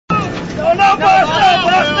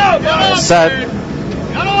Set.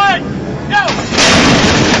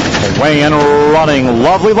 Away and running.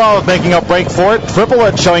 Lovely Love making a break for it.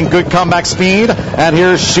 Triplet showing good comeback speed. And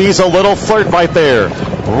here's She's a Little Flirt right there,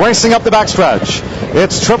 racing up the backstretch.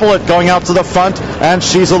 It's Triplet going out to the front, and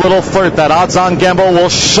She's a Little Flirt. That odds-on gamble will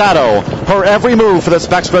shadow her every move for this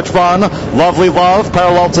backstretch run. Lovely Love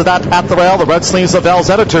parallel to that at the rail. The red sleeves of Elle's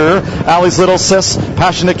Editor. Allie's Little Sis.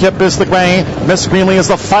 Passionate Kip is the gray. Miss Greenley is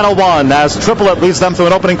the final one as Triplet leads them through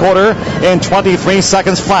an opening quarter in 23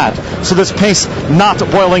 seconds flat. So this pace not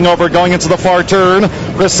boiling over going into the far turn.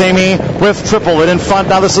 Chris Emigh with Triplet in front.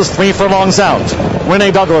 Now this is 3 furlongs out.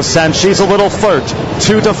 Renee Douglas and She's a Little Flirt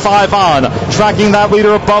 2 to 5 on, tracking that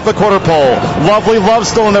leader above the quarter pole. Lovely Love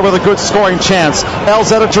still in there with a good scoring chance.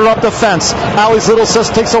 Elle's Editor up the fence. Allie's Little Sis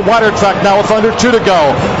takes a wider track now with under 2 to go.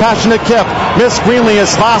 Passionate Kip. Miss Greenley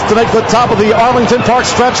is last to make the top of the Arlington Park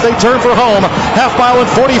stretch. They turn for home. Half mile in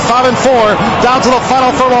 45 and 4. Down to the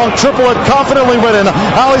final furlong. Triplet confidently winning.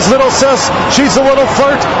 Allie's Little Sis. She's a Little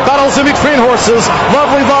Flirt. Battles in between horses.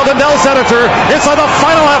 Lovely Love and Elle's Editor. Inside the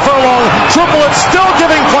final half furlong. Triplet still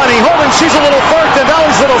giving plenty. Holding She's a Little Flirt and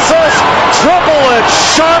Allie's Little Sis. Triplet.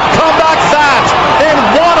 Sharp comeback that in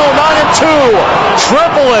 109 and 2.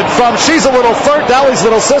 Triplet from She's a Little Flirt, Allie's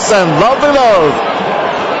Little Sis, and Lovely Love.